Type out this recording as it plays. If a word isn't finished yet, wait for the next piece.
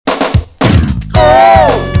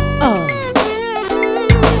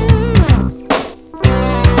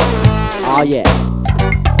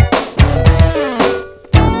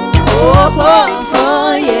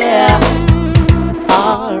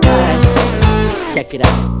Check it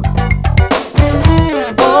out.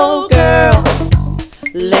 Oh girl,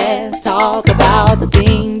 let's talk about the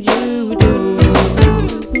things you do,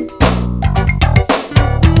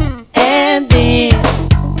 and then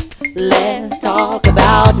let's talk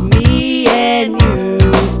about me and you.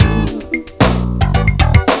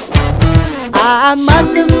 I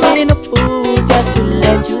must have been a fool just to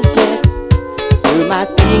let you slip through my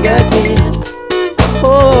fingertips.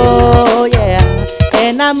 Oh yeah,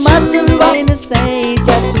 and I must have been insane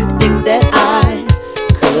just to think that I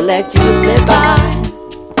could let you slip by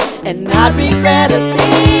and not regret a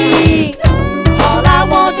thing. All I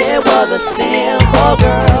wanted was a simple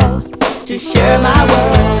girl to share my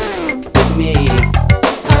world with me.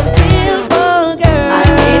 A simple girl. I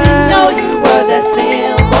didn't know you were that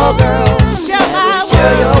simple girl to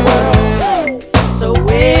share your world so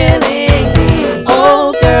willingly.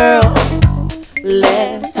 Oh girl,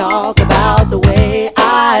 let's talk about the way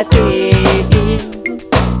I feel,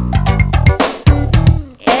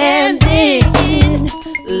 and then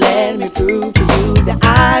let me prove to you that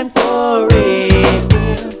I'm for real.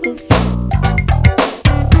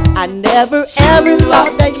 I never ever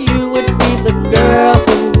thought that you would be the girl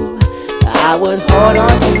who I would hold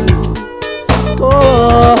on to.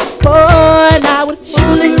 Oh, and I was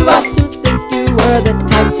foolish but to think you were the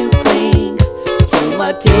type to cling to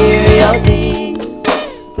material things.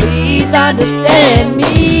 Please understand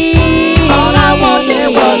me. All I wanted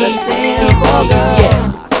was a simple girl,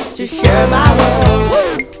 yeah, to share my world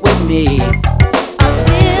with me. A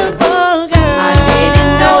simple girl. I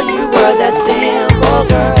didn't know you were that simple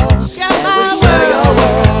girl that would share your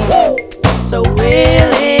world so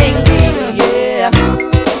willingly, yeah.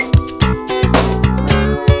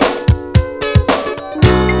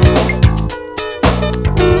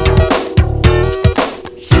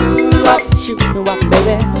 Shoot up,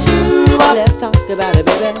 baby. Shoot up. Let's talk about it,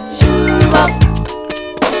 baby. Shoot up.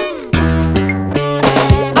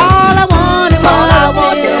 All I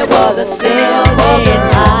wanted was a simple in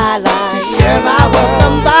my life to share my world.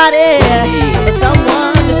 Somebody and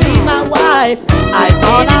someone to be my wife. I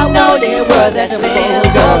didn't know they were that simple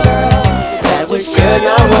girl that would share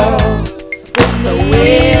your world so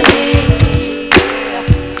willingly.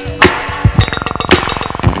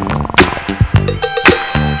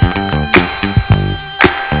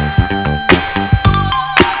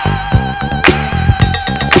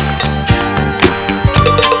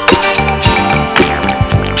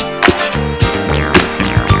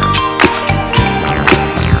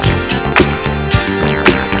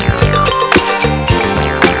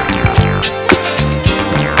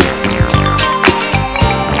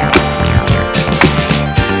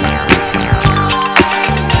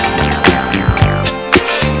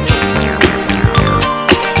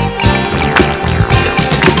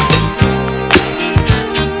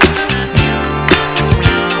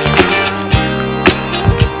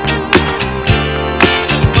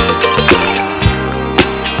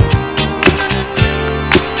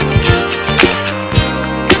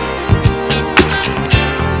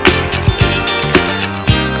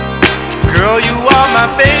 Girl, you are my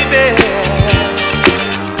baby.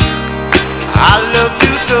 I love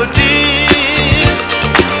you so deep,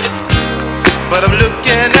 but I'm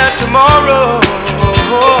looking at tomorrow,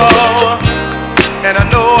 and I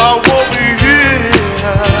know I won't be here.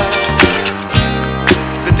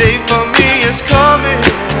 The day for me is coming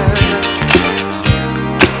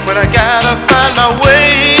when I gotta find my way.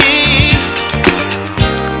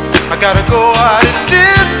 I gotta go out in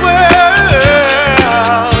this world,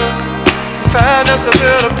 find us a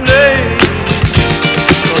better place.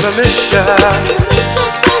 Gonna miss ya,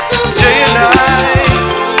 day and night.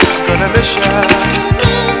 Gonna miss ya,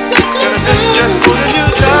 gonna miss just holding you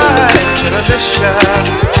tight. Gonna miss ya,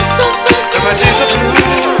 and my days are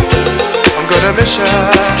blue. I'm gonna miss ya,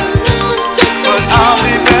 but I'll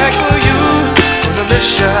be back for you. Gonna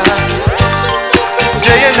miss ya,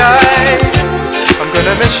 day and night. I'm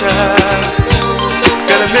gonna miss ya,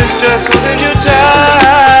 gonna miss just holding you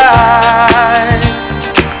tight.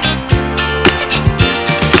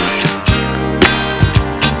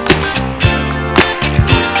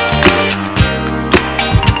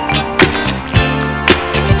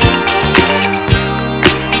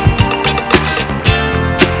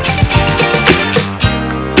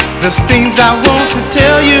 There's things I want to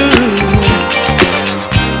tell you,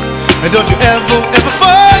 and don't you ever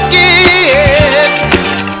forget,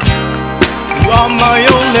 you are my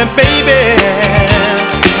only baby.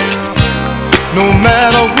 No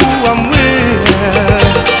matter who I'm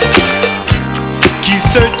with, keep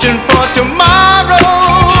searching for tomorrow,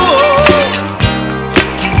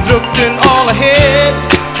 keep looking all ahead.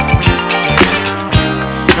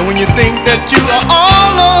 And when you think that you are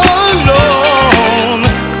all alone,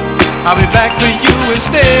 I'll be back for you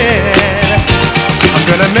instead. I'm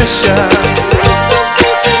gonna miss ya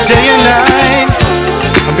day and night.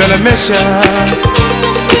 I'm gonna miss ya.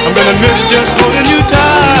 I'm gonna miss just holding you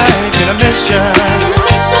tight. Gonna miss ya.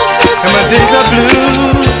 And my days are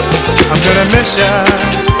blue. I'm gonna miss ya,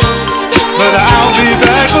 but I'll be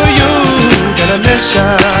back for you. Gonna miss ya.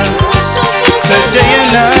 Say day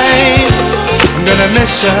and night. I'm gonna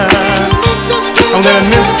miss ya. I'm gonna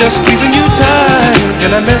miss just squeezing you tight.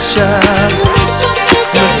 Gonna miss ya.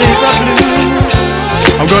 And my days are blue.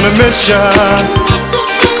 I'm gonna miss ya,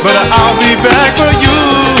 but I'll be back for you.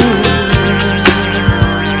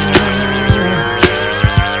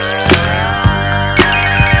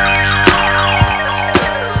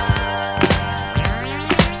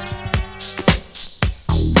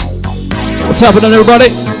 What's happening, everybody?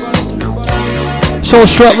 Soul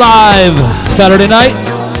Strut Live, Saturday night.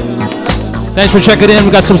 Thanks for checking in.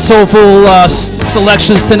 We got some soulful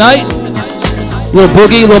selections tonight. A little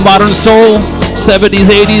boogie, a little modern soul, 70s,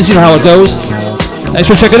 80s, you know how it goes. Thanks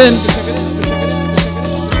for checking in.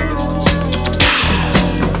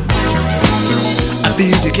 I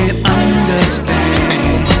feel you can't understand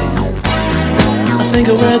a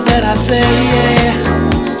single word that I say, yeah.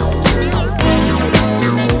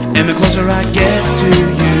 And the closer I get to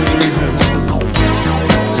you,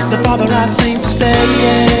 the farther I seem to stay,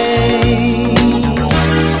 yeah.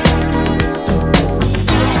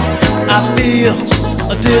 I feel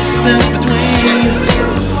a distance between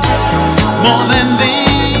more than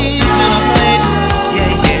these dinner plates,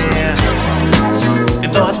 yeah, yeah. And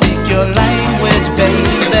though I speak your language,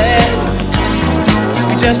 baby,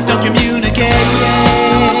 we just don't communicate,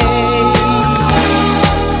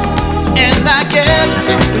 and I guess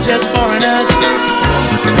we're just foreigners,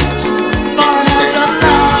 foreigners of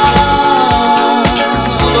love.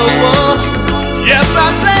 Yes,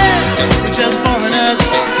 I said we're just foreigners.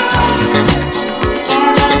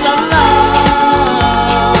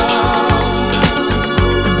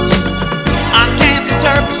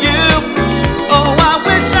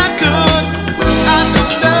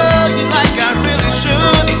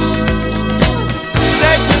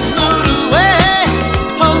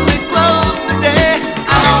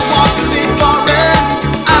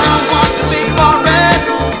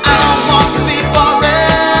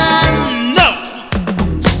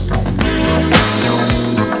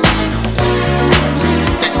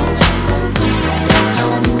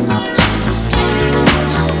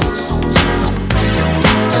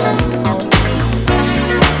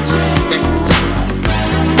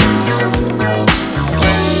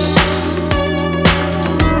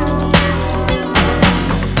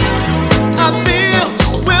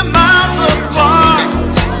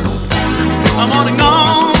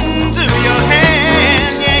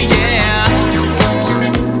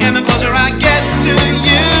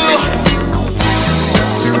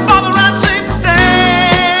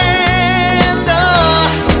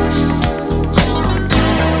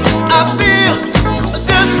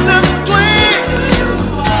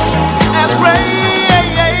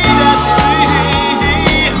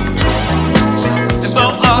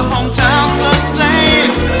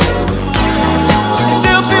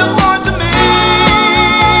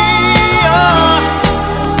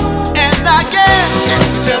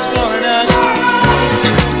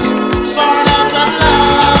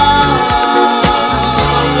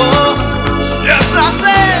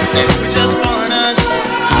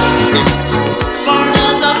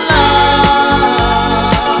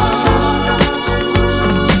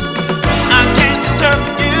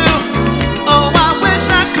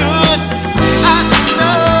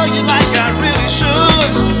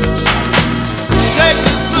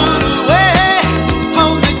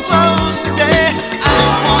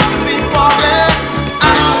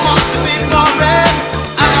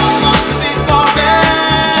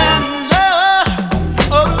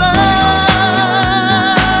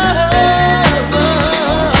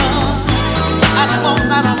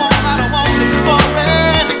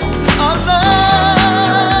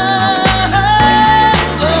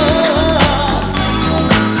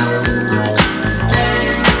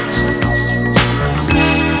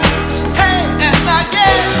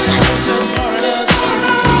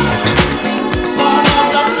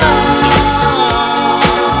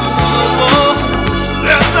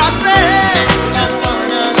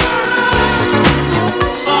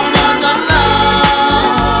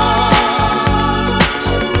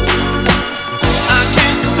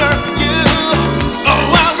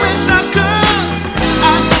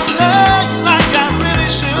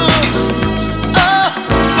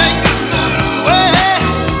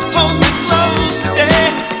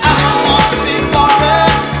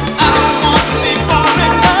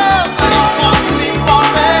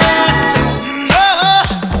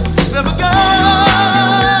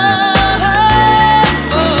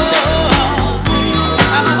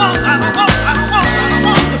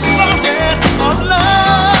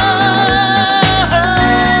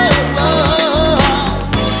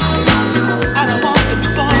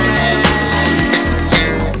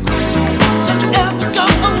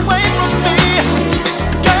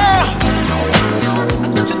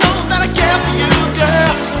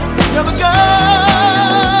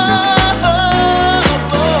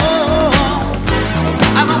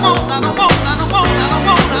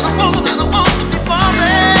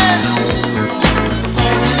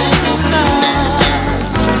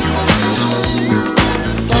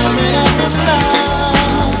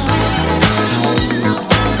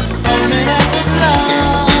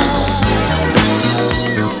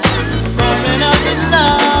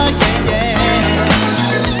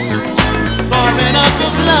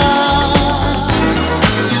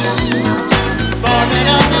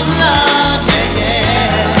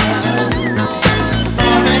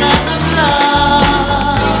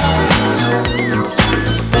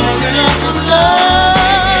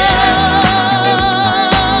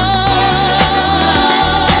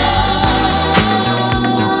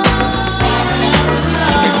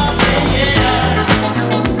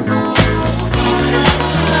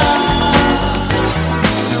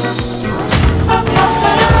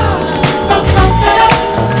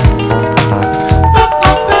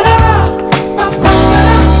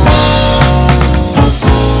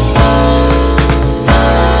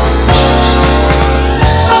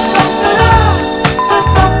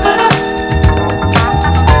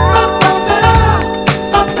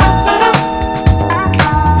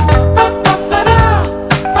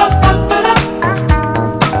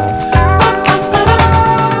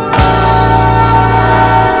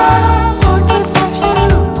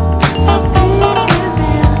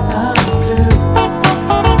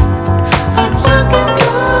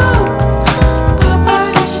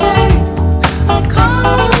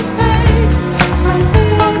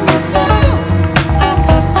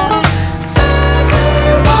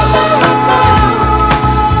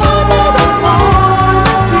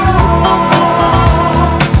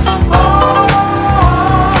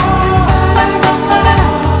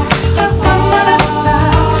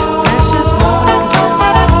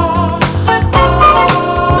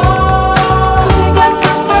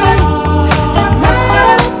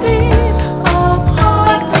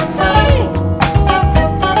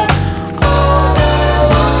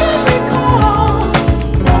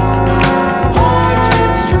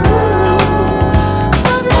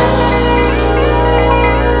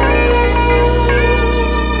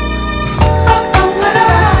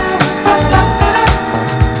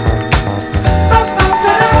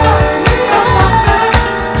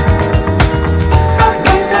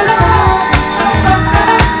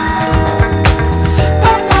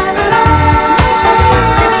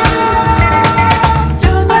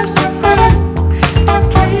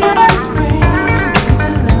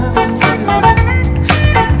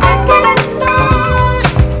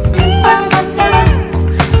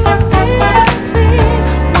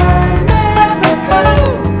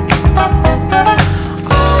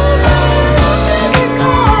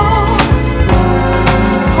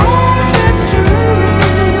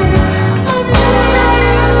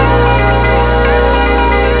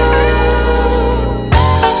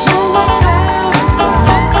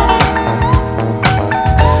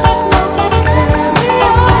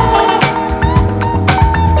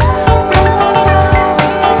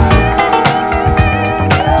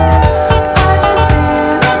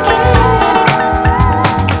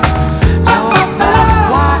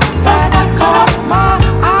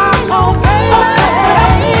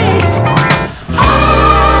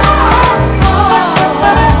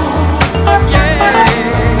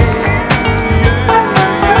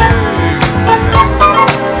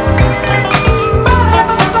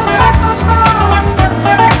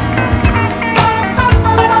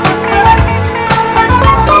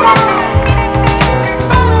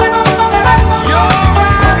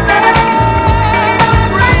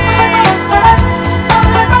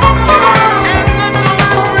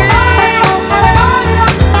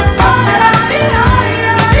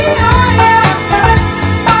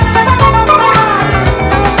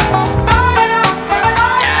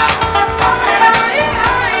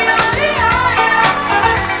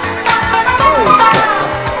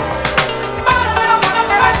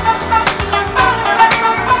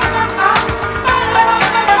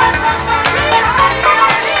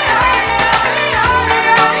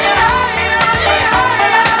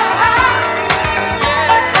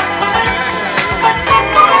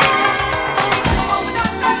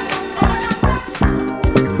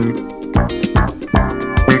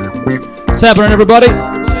 What's happening, everybody?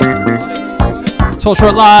 Soul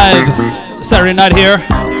Short Live, Saturday night here.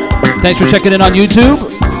 Thanks for checking in on YouTube.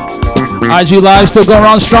 IG Live still going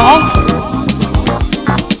on strong.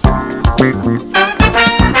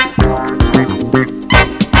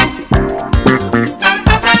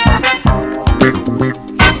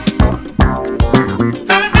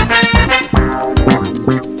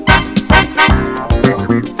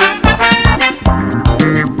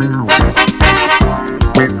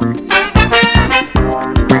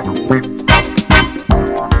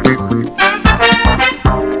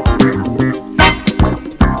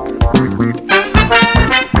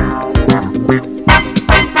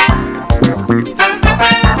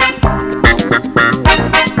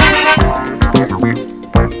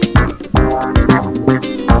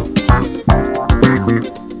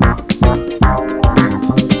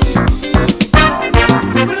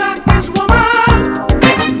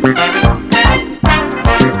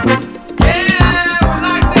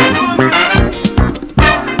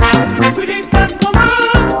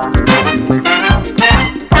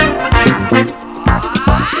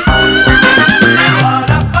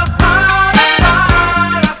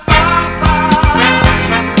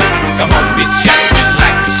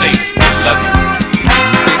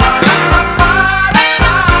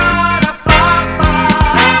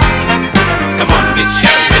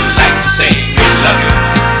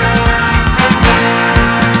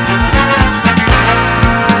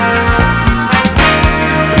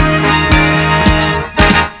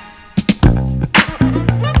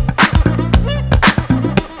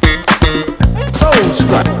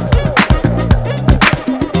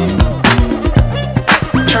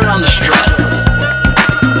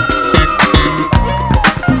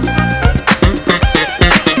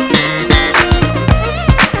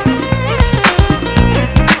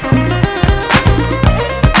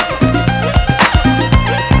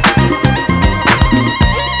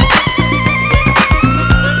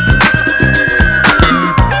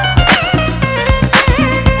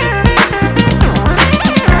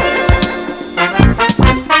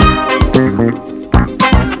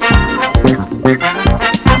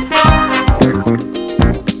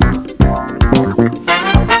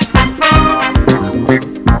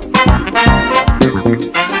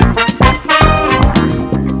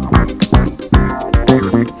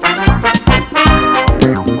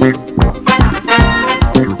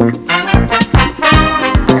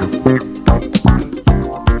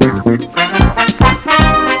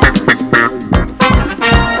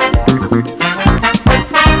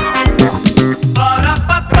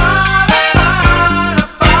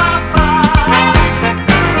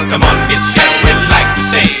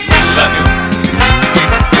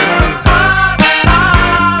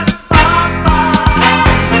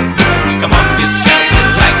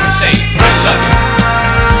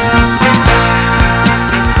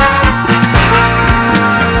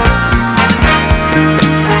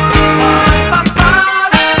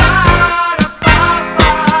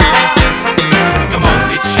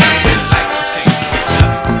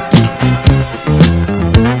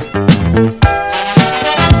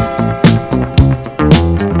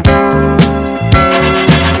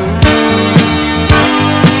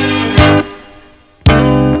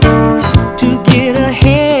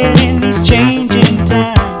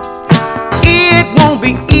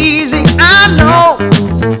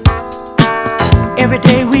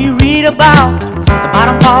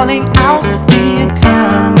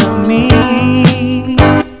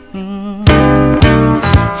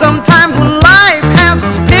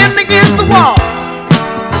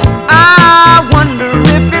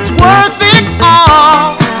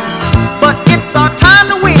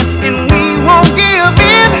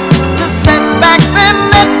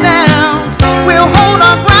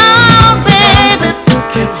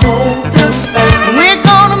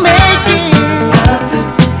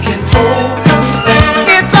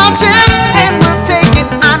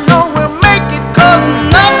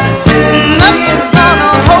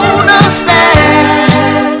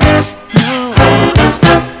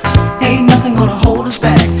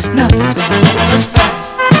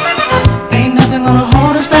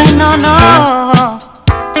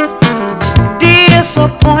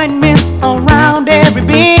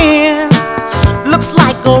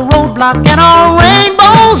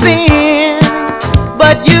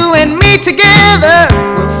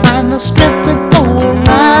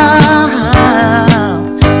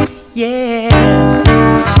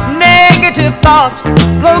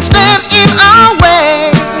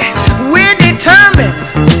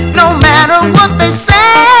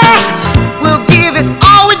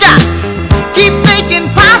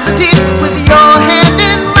 Positive with your hand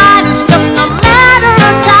in mine, it's just a matter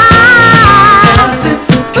of time.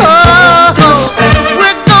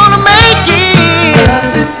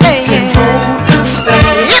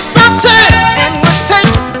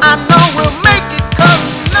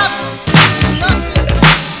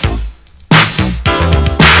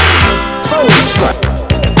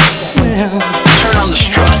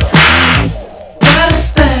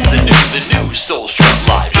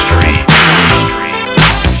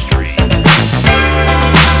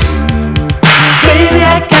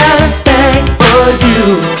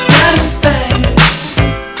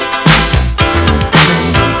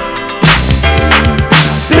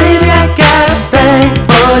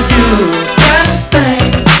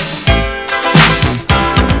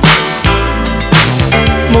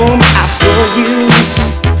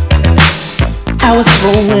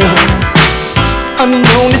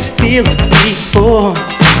 unknown this feeling before.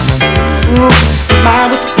 Ooh,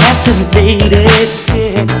 mine was captivated,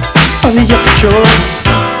 yeah, under your control.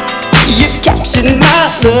 You captured my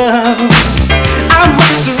love. I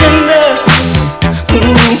must surrender.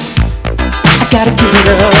 Ooh, I gotta give it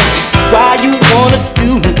up. Why you wanna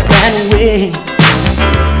do it that way?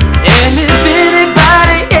 And if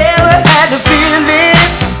anybody ever had the feeling,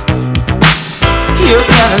 your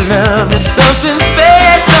kind of love is something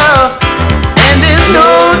special, and there's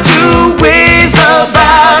no two ways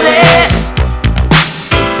about it.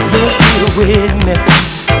 Let's be a witness.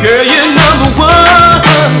 Girl, you're number one.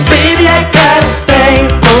 Baby, I got a thing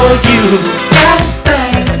for you. Got a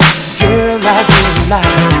thing. Girl, I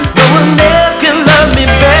realize no one else can love me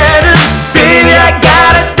better. Baby, I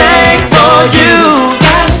got a thing for you.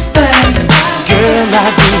 Got a thing. Girl, I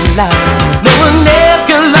realize no one else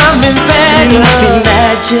can love me better. You must be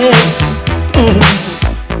magic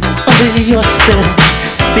under your spell.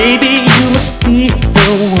 Baby, you must be the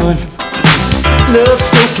one. Love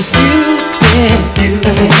so confusing.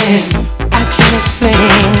 I can't explain,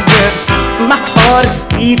 girl. My heart is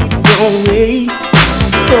beating your way.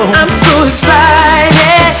 Oh, I'm so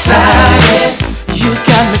excited. You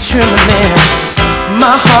got me trembling.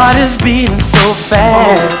 My heart is beating so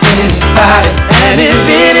fast. And if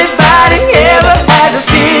anybody ever had a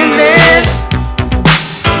feeling,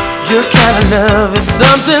 your kind of love is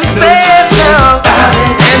something special,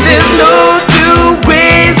 and there's no two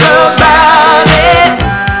ways about it.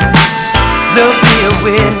 Love, be a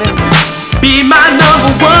witness. Be my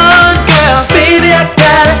number one girl. Baby, I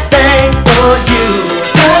got a thing for you.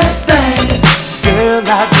 Got a thing. Girl,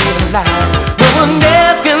 I realize no one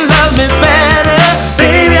else can love me better.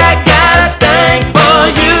 Baby, I got a thing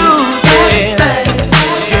for you. Yeah.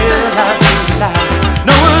 Girl, I realize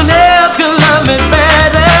no one else can love me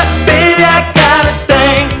better. Baby, I got a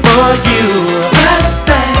thing for you. Got a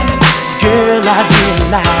thing. Girl, I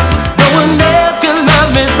realize no one else can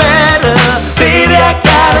love me better. Baby, I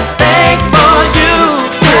got a thing for you.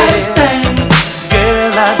 Got a thing.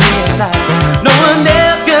 Girl, I realize no one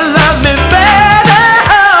else can love me better.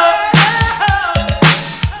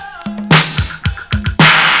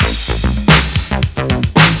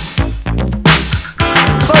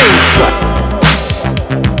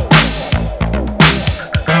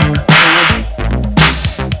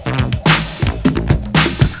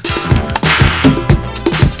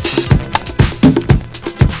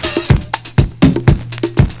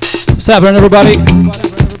 What's happening, everybody?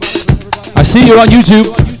 I see you on YouTube,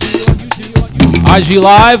 IG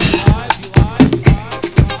Live.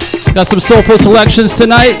 Got some soulful selections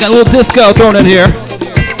tonight. Got a little disco thrown in here.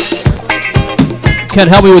 Can't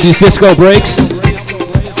help me with these disco breaks.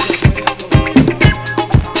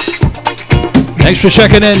 Thanks for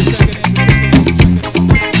checking in.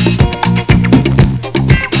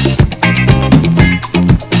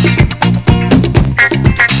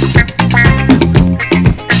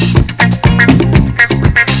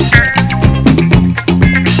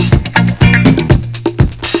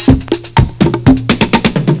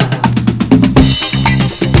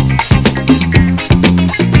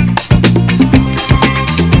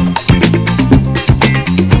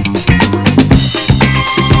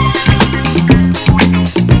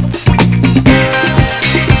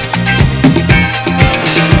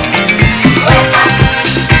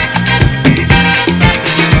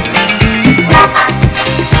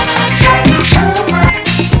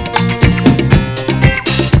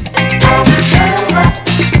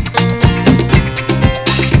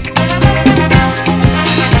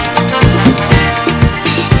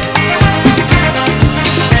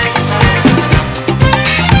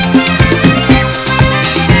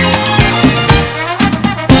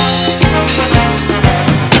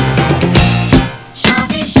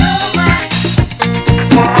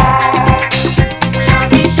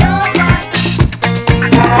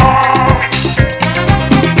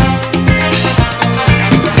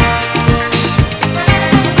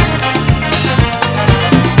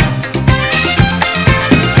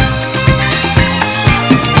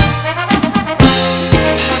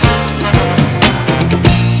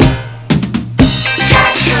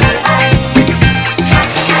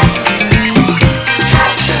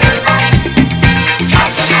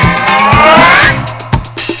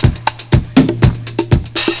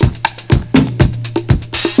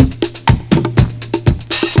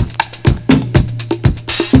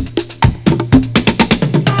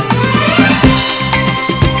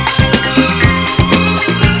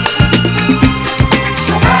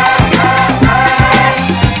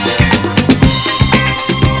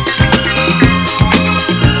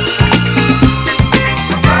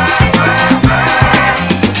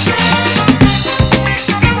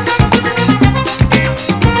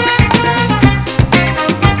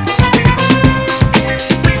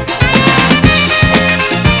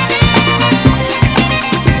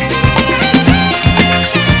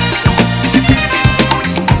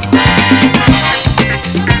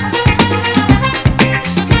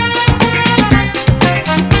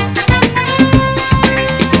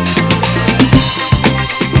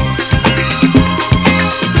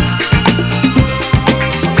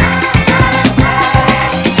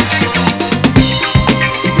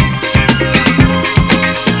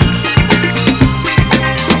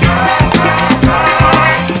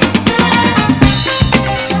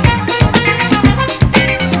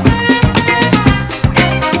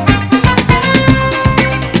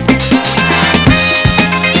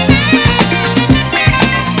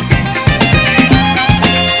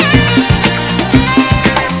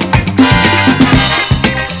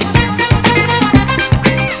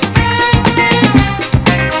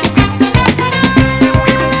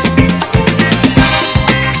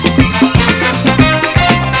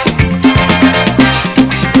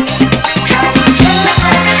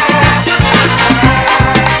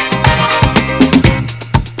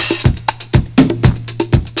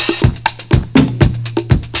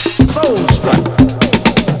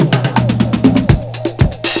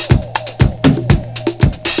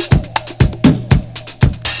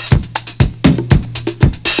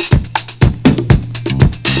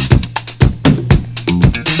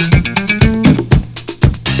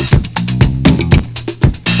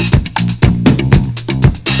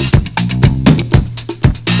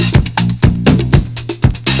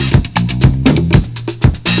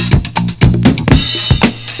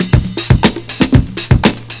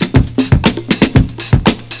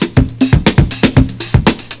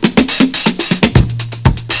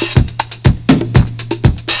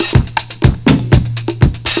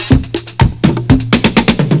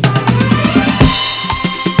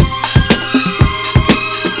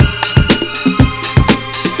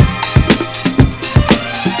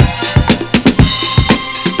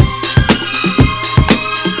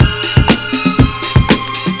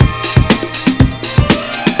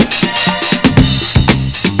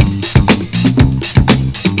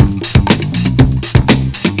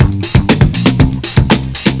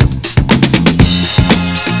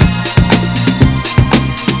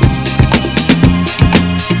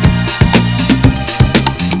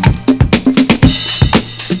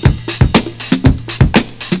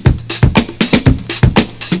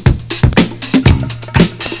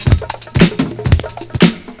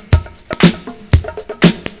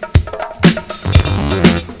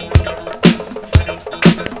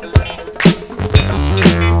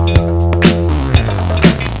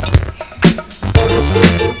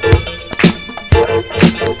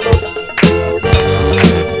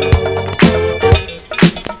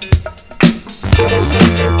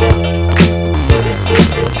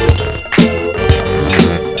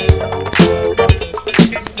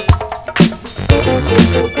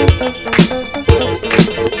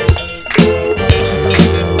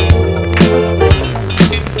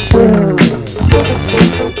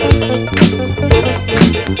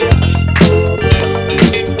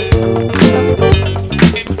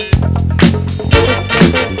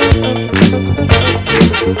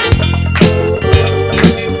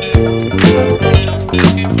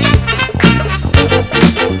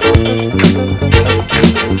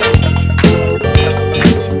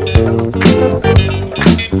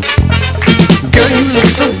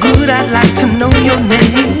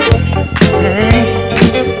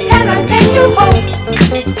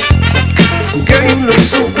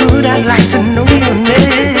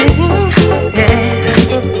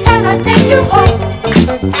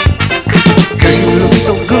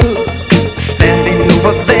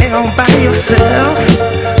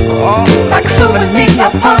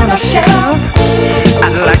 wanna shout.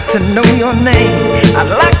 I'd like to know your name. I'd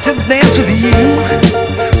like to dance with you.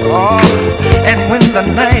 Oh, and when the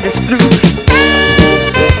night is through,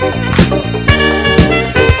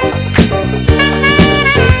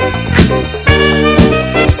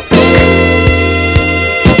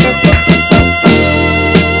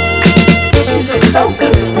 so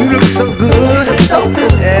good. you look so good. You look so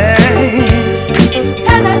good. Hey.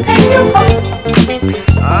 Can I take you home?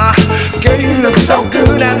 Ah, girl, you look so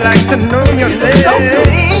good. I'd like to know your name. So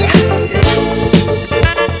good.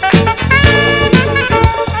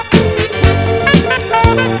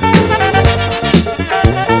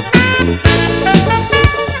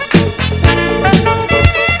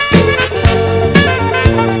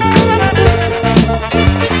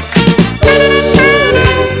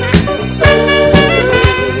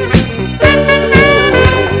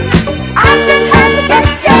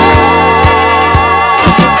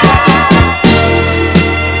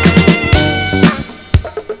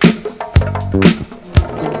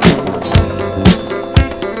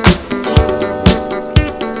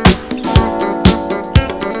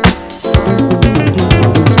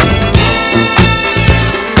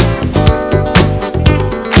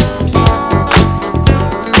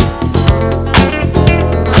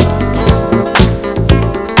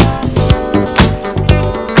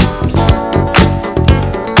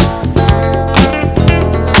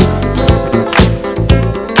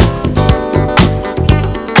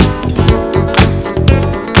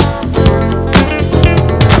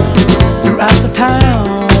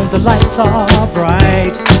 Are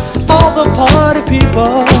bright. All the party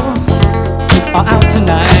people are out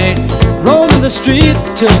tonight, roaming the streets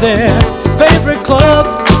to their favorite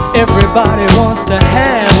clubs. Everybody wants to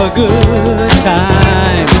have a good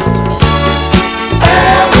time.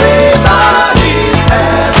 Everybody's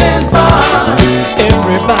having fun.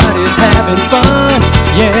 Everybody's having fun.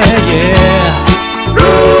 Yeah, yeah.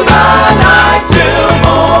 Through the night till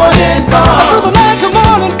morning comes. Through the night till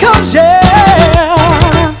morning comes, yeah.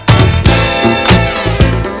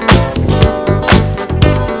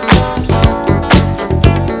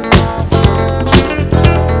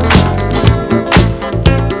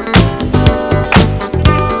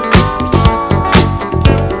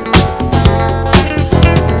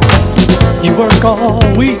 All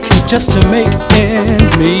week just to make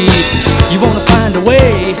ends meet. You wanna find a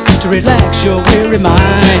way to relax your weary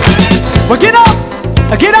mind. Well, get up,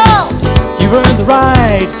 get out. You've earned the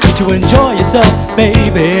right to enjoy yourself,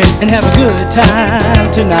 baby, and have a good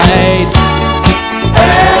time tonight.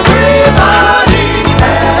 Everybody's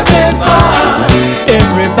having fun.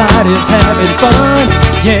 Everybody's having fun.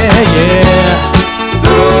 Yeah, yeah.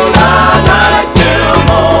 Through the night till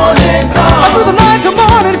morning comes. Through the night till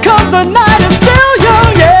morning comes. The night is still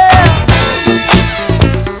young, yeah.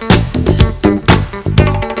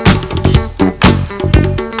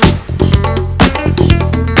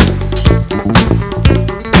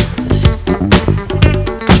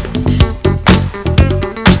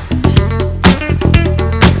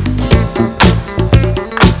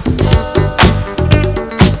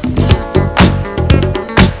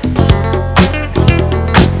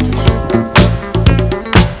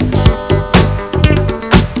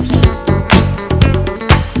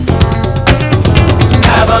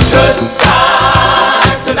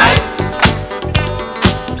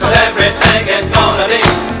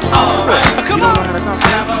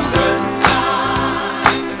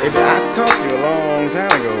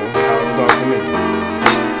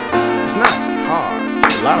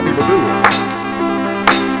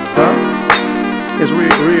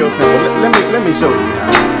 Let me show you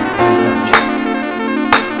how.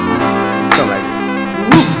 Something like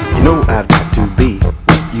this. You know I've got to be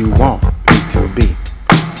what you want me to be.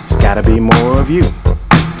 It's gotta be more of you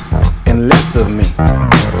and less of me.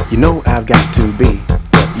 You know I've got to be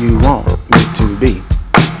what you want me to be.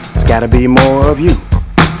 It's gotta be more of you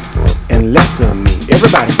and less of me.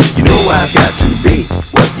 Everybody say, you know I've got to be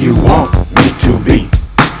what you want me to be.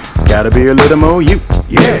 It's gotta be a little more you,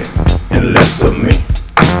 yeah, and less of me.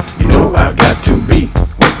 You know I've got to be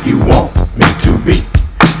what you want me to be.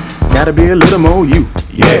 Gotta be a little more you,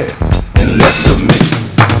 yeah, and less of me.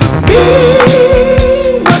 Be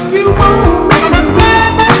what you want me to be.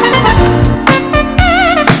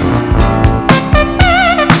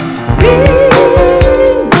 Be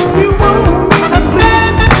what you want me to be.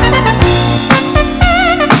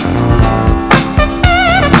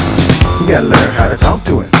 You gotta learn how to talk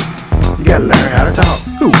to him. You gotta learn how to talk.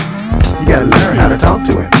 Ooh. You gotta learn how to talk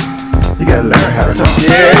to him. You gotta learn how to talk.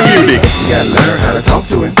 Yeah, you dig it. You gotta learn how to talk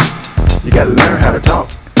to him. You gotta learn how to talk.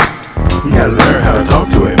 You gotta learn how to talk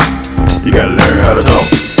to him. You gotta learn how to talk.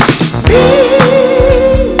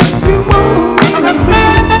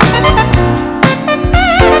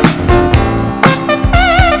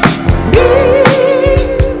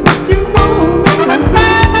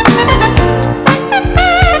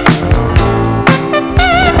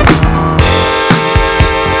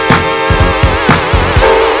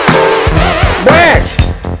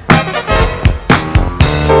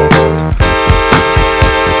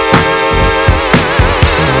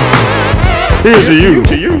 Here's to you.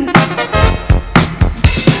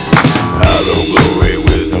 Hello, glory,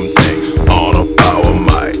 wisdom, thanks, honor, power,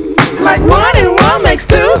 might. Like 1 and 1 makes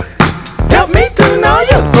 2. Help me to know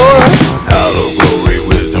you. Hello, glory,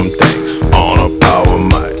 wisdom, thanks, honor, power,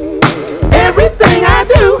 might. Everything I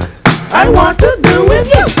do, I want to do with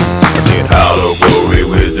you. Sing hello, glory,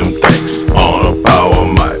 wisdom, thanks, honor, power,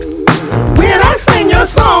 might. When I sing your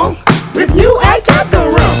song, with you I can't go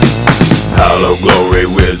wrong. Hello, glory,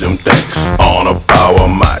 wisdom, thanks, honor, power,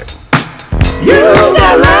 might. You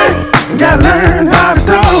gotta learn how to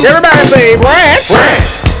talk. Everybody say branch. Branch.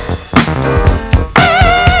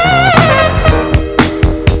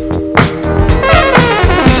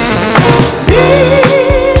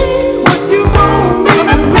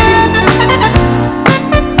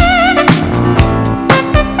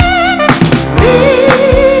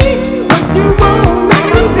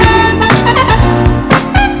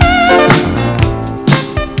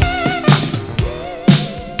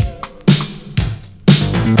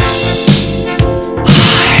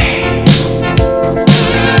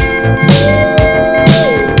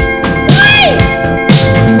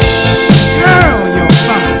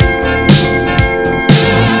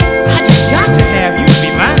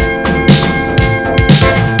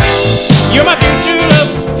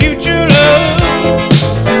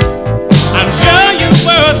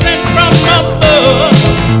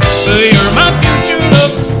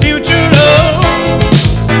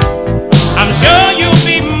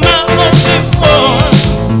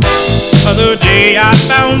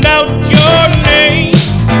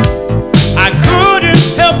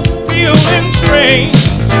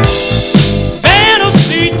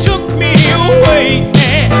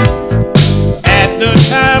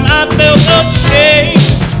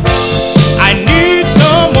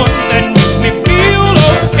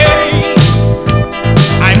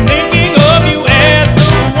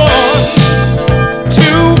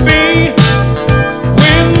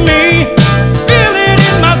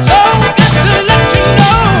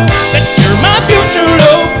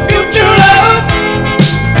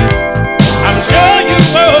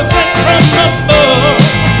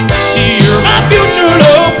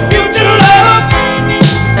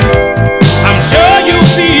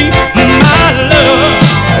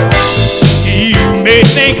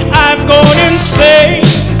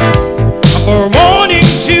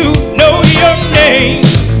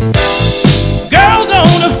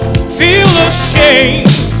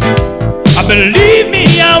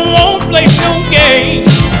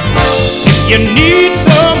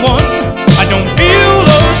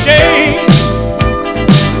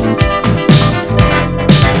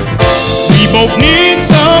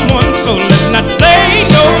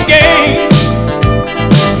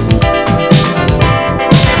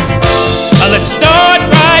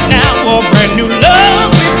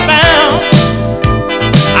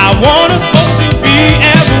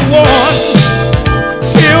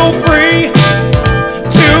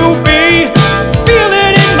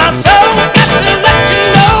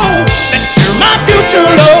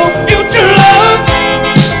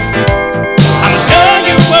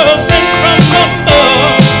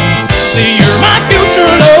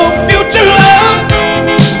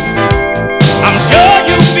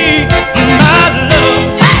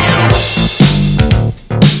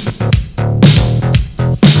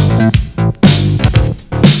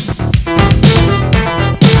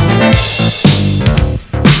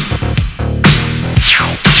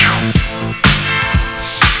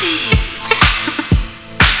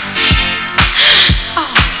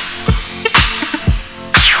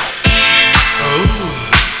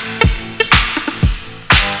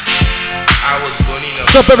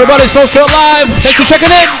 What's up, everybody? Soul Strut Live. Thanks for checking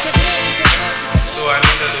in.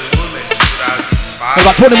 For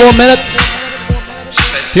about 20 more minutes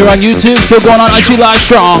here on YouTube. Still going on IG Live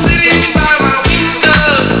strong.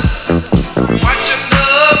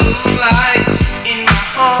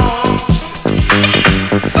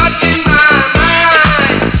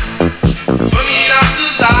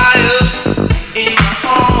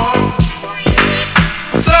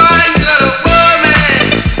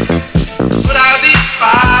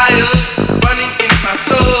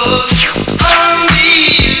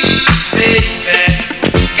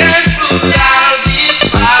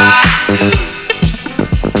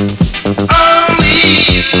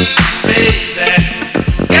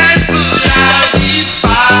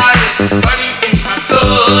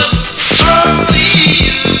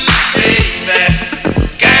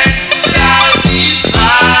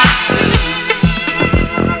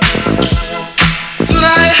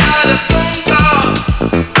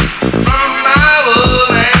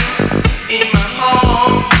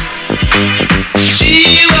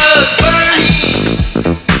 She was burning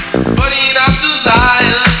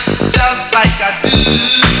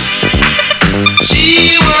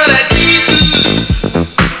She wanted me to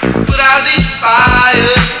put out this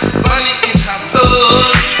fire burning in her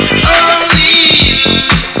soul. Only you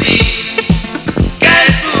see can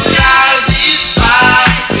put out this fire.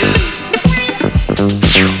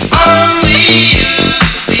 Only you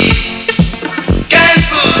see can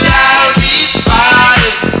put out this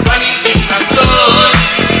fire burning in her soul.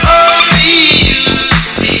 Only you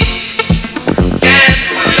see can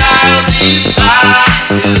put out this fire.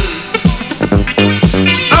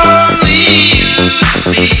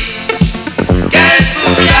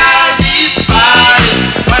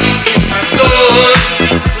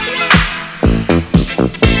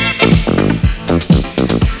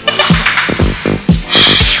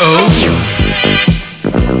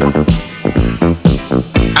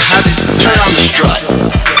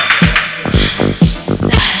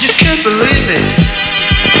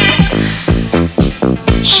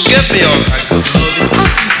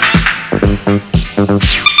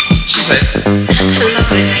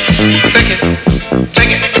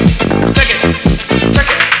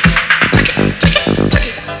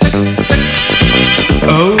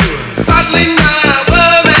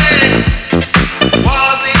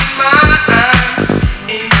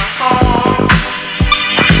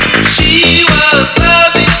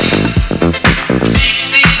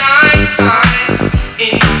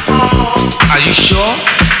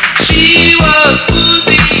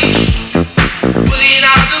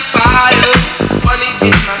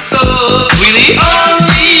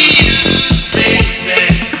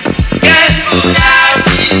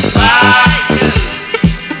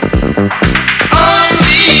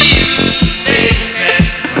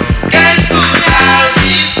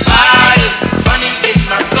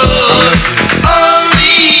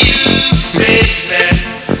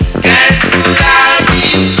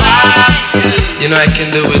 I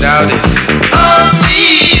can do without it.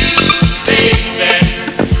 Only you, baby,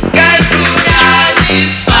 can put out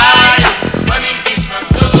this fire burning in my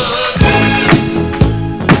soul.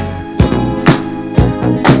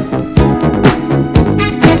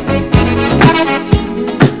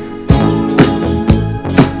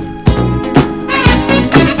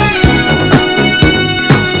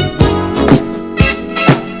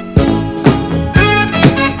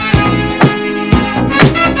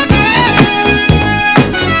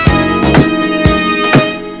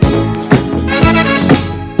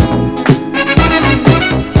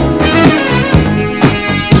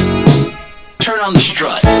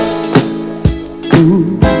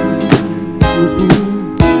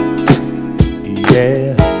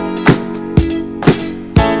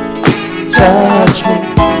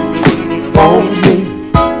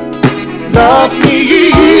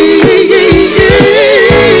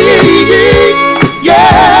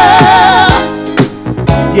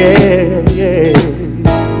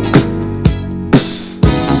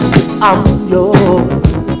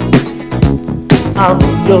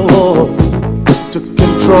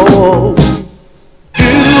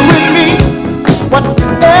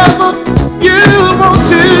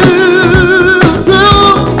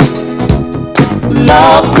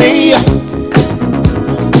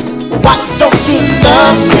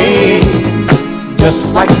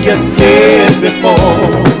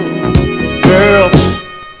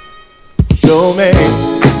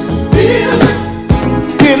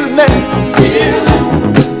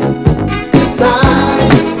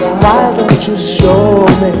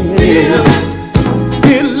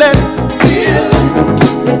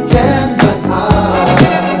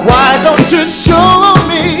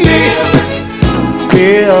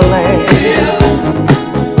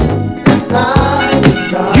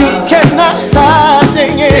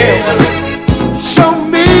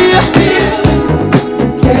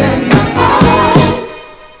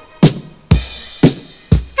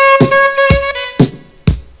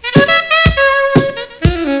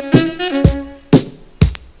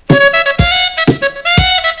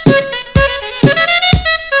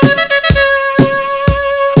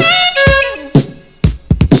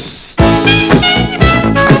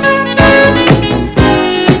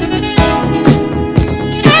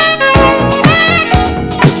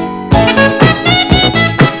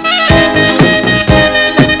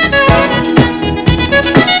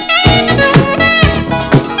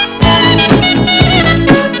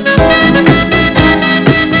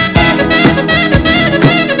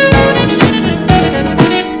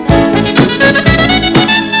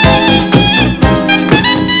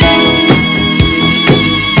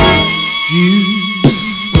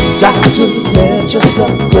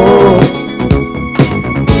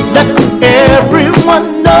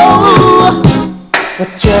 Everyone know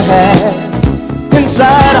what you have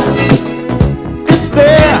inside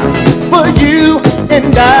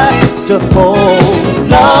and I to hold.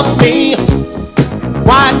 Love me.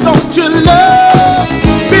 Why don't you love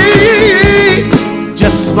me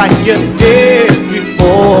just like you did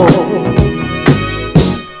before?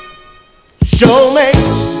 Show me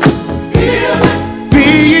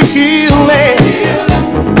feeling.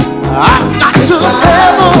 I've got to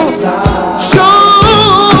have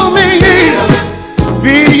show me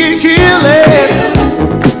feeling.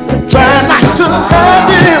 Try not to have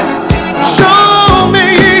him. Show me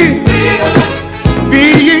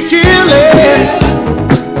feeling.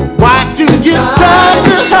 Why do you try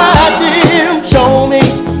to hide him? Show me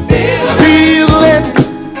feeling.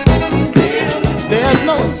 There's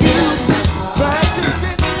no use trying to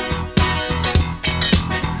get.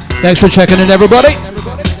 Thanks for checking in, everybody.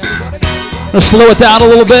 Gonna slow it down a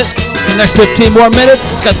little bit. The next 15 more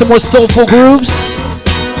minutes. Got some more soulful grooves.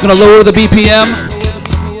 Gonna lower the BPM.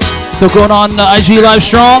 Still going on IG Live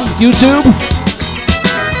Strong, YouTube. You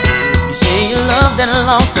say you love that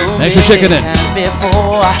long so Thanks for checking in.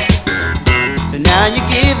 before. So now you're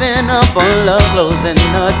giving up on love, closing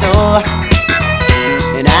the door.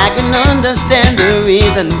 And I can understand the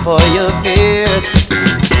reason for your fears,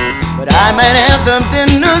 but I might have something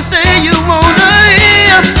to say you wanna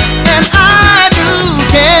hear. And I do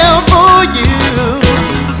care for you,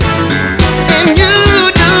 and you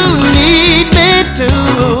do need me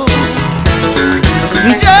too.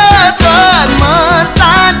 Just what must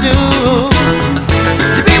I do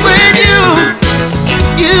to be with you,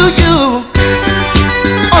 you?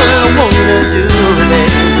 All I wanna do,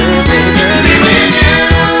 baby,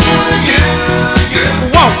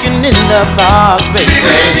 walking in the park, baby,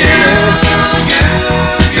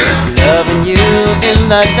 loving you in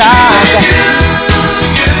the dark,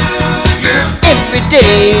 every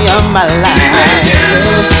day of my life.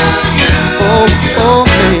 Oh,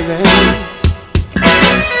 baby.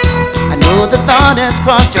 I know the thought has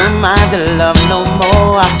crossed your mind to love no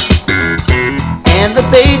more, and the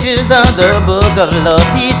pages of the book of love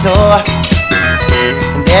he tore.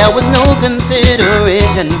 And there was no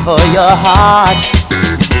consideration for your heart,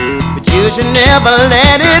 but you should never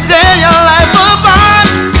let it tear your life apart.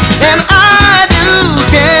 And I do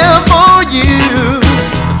care for you,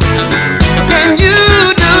 and you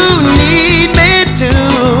do need me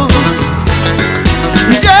too.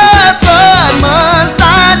 Just what must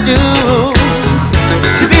I do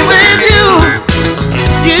to be with you,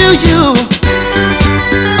 you?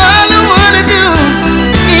 All I wanna do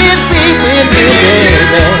is be with you,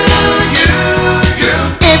 baby.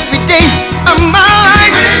 Every day of my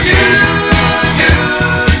life,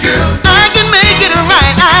 I can make it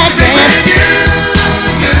right, I can.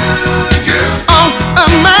 All of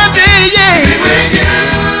my day, yes.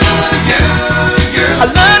 I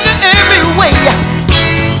love you every way.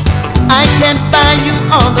 I can't buy you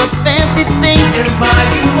all those fancy things. A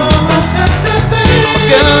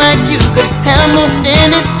girl like you could have most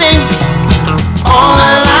anything. All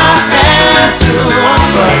I have to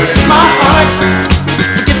offer is my heart.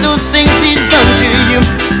 Forget those things he's done to you,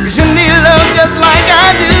 'cause you need love just like I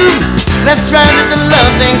do. Let's try this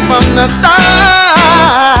love thing from the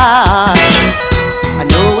start. I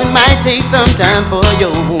know it might take some time for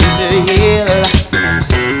your wounds to heal,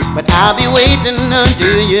 but I'll be waiting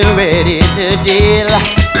until you're ready to deal.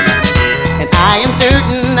 And I am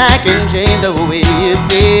certain I can change the way you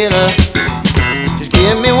feel. Just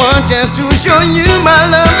give me one chance to show you my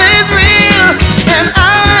love is real. And I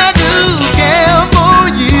do care for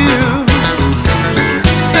you,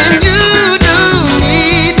 and you do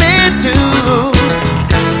need me too.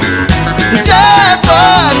 Just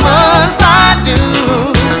what must I do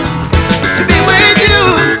to be with you,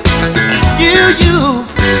 you?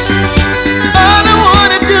 All I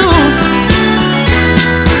wanna do,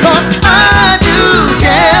 'cause I do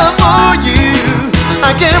care for you. I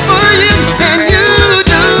care for you, and you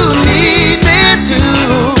do need me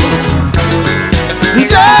too.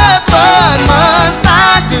 Just what must I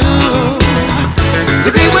do to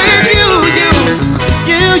be with you,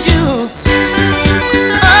 you?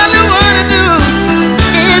 All I wanna do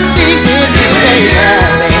is be with you,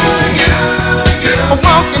 baby.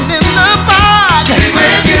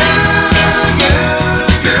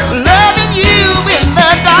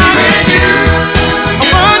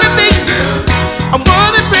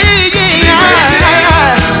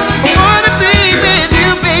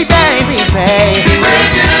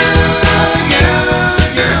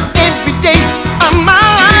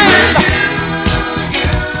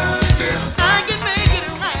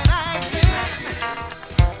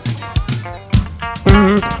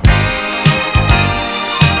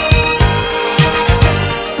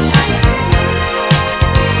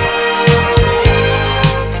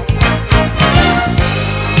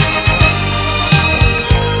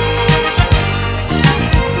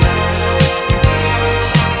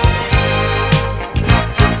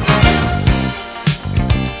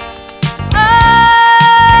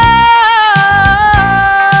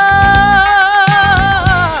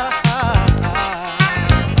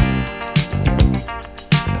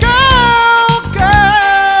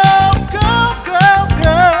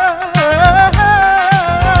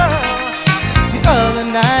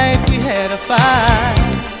 satisfied.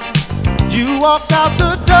 You walked out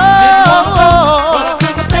the door,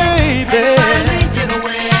 baby.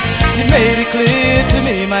 You made it clear to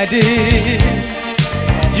me, my dear,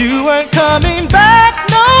 you weren't coming back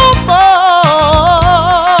no more.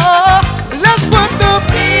 Let's put the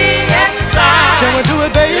BS aside. Can we do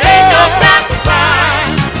it, baby? Ain't no time to cry.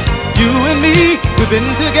 You and me, we've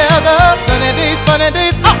been together. Sunny days, funny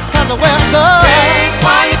days, all kinds of weather. Hey,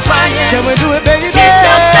 why you trying? Can we do it, baby? Keep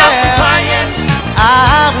yourself from crying.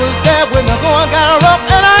 I was there when the going got rough,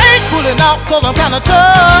 and I ain't cooling out 'cause I'm kinda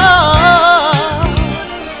tough.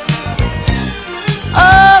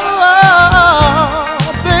 Oh,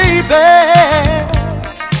 baby.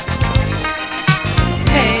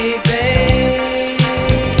 Hey, babe,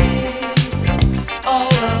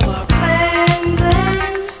 all of our plans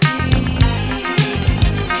and schemes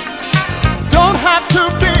Don't have to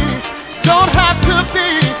be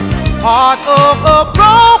part of a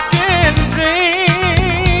broken dream.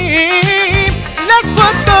 Let's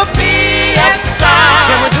put the BS aside.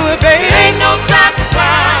 Can we do it, baby? Ain't no time to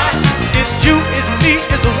cry. It's you, it's me,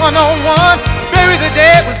 it's a one-on-one. Bury the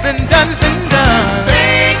dead, what's been done has been done.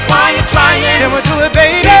 Think why you trying? Can we do it,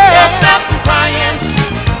 baby? Keep yourself from crying.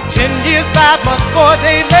 10 years, 5 months, 4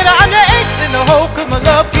 days later, I'm your ace in the hole 'cause my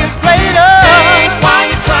love gets greater. Think why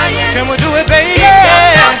you trying? Can we do it, baby? Keep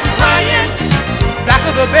yourself from crying. Black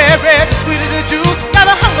of the berry, the sweet of the juice. Got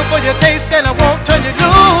a hunger for your taste and I won't turn you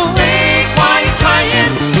loose. Think why you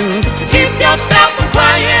trying? Keep yourself from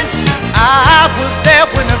crying. I was there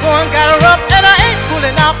when the going got rough, and I ain't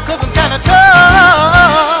pulling out 'cause I'm kinda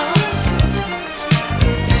tough.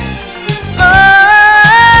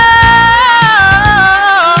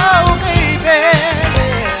 Oh, baby.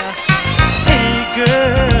 Hey,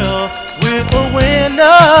 girl, we're a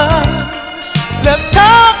winner. Let's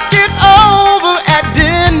talk it over at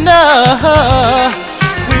dinner.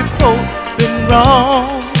 We've both been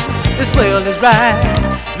wrong. This world is right.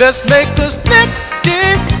 Let's make a split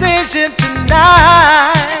decision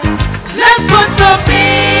tonight. Let's put the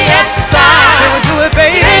BS aside. Can we do it,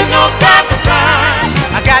 baby? Ain't no time to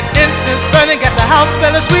cry. I got incense burning, got the house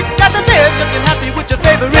smelling sweet, got the bed looking happy with your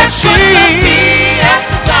favorite Let's put the sheet. BS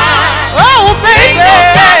aside. Oh, baby. Ain't no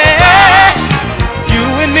time to cry. You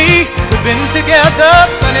and me, we've been together.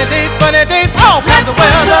 Sunny days, funny days, all kinds Let's of put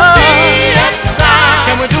the weather. BS aside.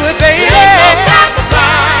 Can we do it, baby? Ain't no time to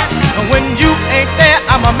cry. And when you ain't there,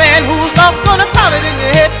 I'm a man who's lost, gonna pound it in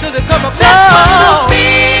your head till it come Let's put the across.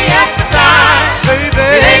 BS aside. Baby,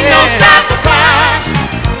 It ain't no time to cry.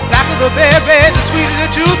 black of the berry, the sweet of the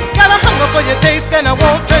juice. Got a hunger for your taste, and I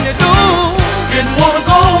won't turn you loose. Didn't wanna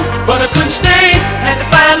go, but I couldn't stay. Had to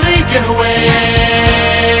finally get away.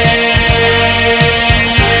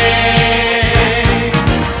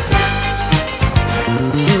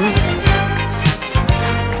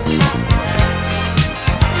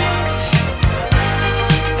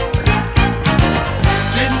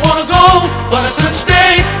 Didn't wanna go, but I couldn't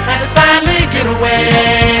stay. Had to finally get away.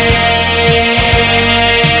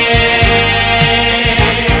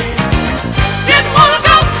 Didn't wanna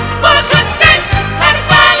go, but I couldn't stay. Had to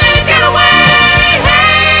finally get away.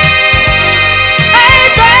 Hey,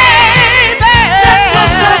 baby, Let's put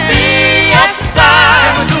the BS aside.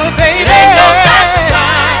 can we do it, baby? It ain't no time to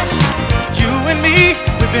cry. You and me,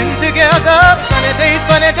 we've been together. Sunny days,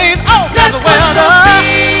 funny days, all kinds Let's of put the weather.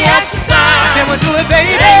 BS aside. Can we do it,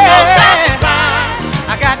 baby? It ain't no time to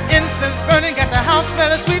cry. I got incense burning, got the house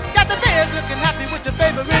smelling sweet, got the bed looking happy with your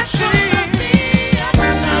favorite sheet.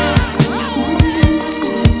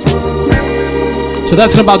 So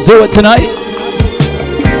that's gonna about do it tonight.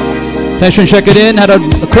 Thanks for checking in. Had an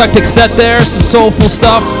eclectic set there, some soulful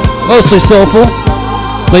stuff, mostly soulful.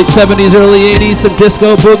 Late 70s, early 80s, some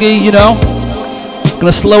disco boogie, you know.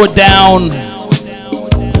 Gonna slow it down.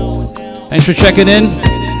 Thanks for checking in.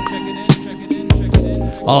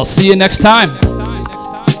 I'll see you next time.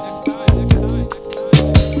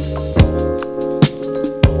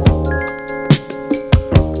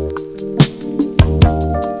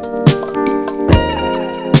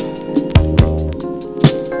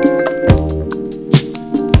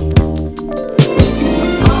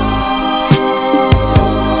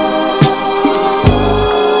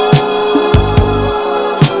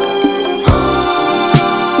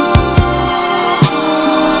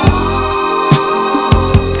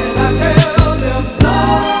 And I tell them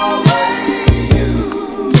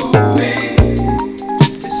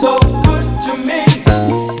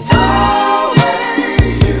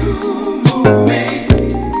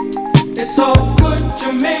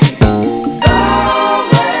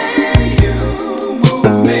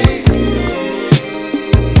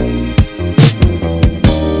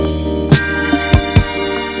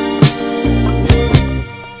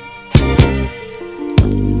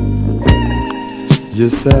You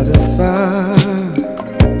satisfy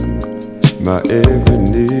my every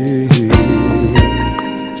need.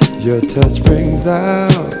 Your touch brings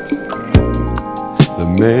out the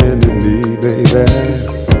man in me, baby.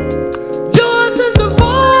 Your tender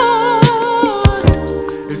voice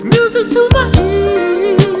is music to my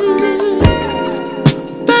ears.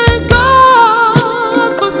 Thank God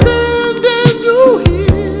for sending you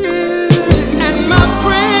here. And my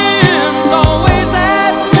friends always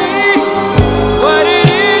ask me what it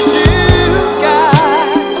is you've got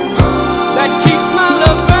that keeps my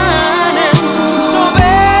love burning so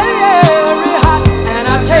very hot. And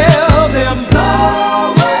I tell them the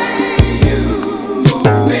way you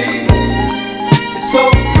move me is so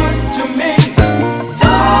good to me.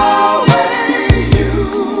 The way you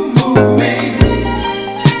move me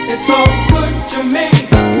is so good to me.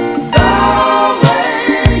 The way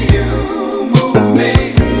you move me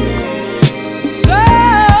so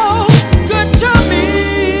good to me.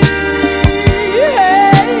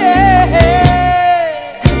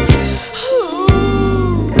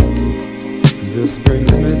 Ooh. This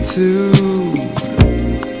brings me to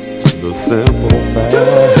the simple fact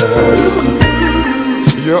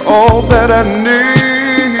you're all that I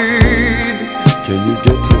need. Can you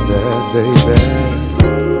get to that, baby?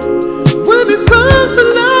 When it comes to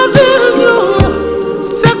loving, you're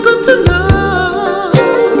second to none.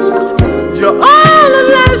 You're all of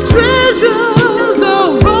life's treasures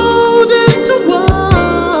all rolled into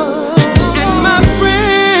one. And my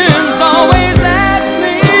friends always ask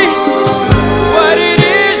me what it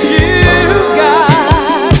is you've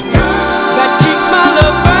got that keeps my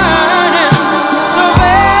love burning so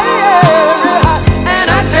very hot. And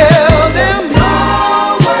I tell them the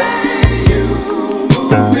way you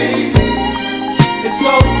move me is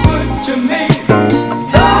so good to me.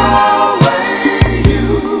 The way you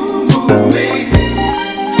move me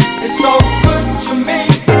is so good to me.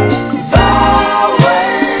 The way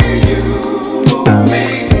you move me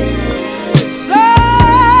it's so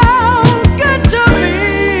good to me.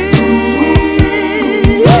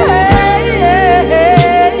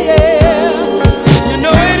 You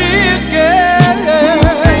know it is, girl.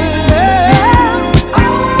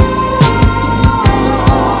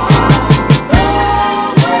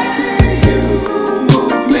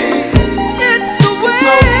 It's the way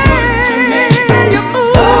you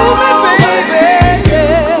move me, baby.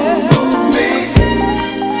 Move me.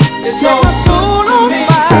 It's so my soul on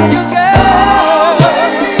fire, girl.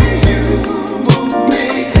 You move me.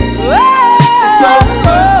 It's so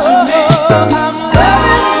good to me. I'm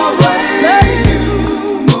loving you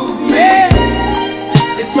move me.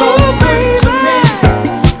 It's so good to me.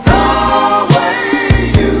 The way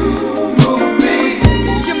you move me.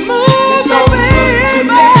 You move it's so good to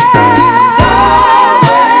me.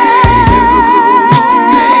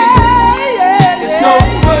 It's so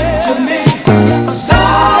good to me.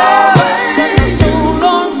 Set my soul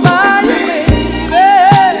on fire, baby.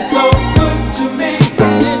 It's so good to me.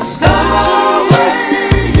 It's good to me.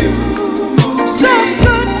 So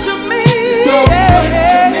good to me. So good to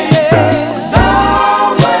me. The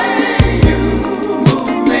way you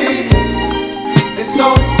move me is so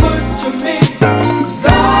good to me.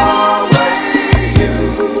 The way you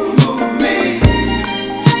move me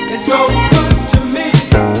is so good to me.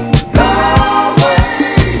 The way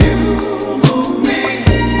you move me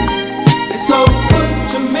is so good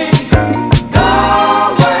to me. The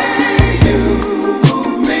way you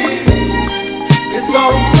move me is so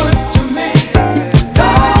good to me.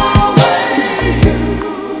 The way you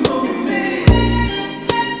move me.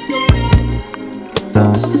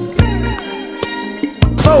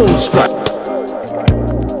 Soul Strut.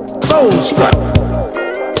 Soul Strut.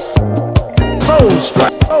 Soul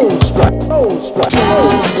Strut. Soul Strut. Soul Strut.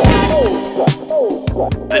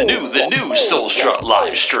 The new Soul Strut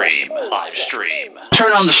live stream.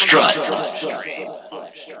 Turn on the strut.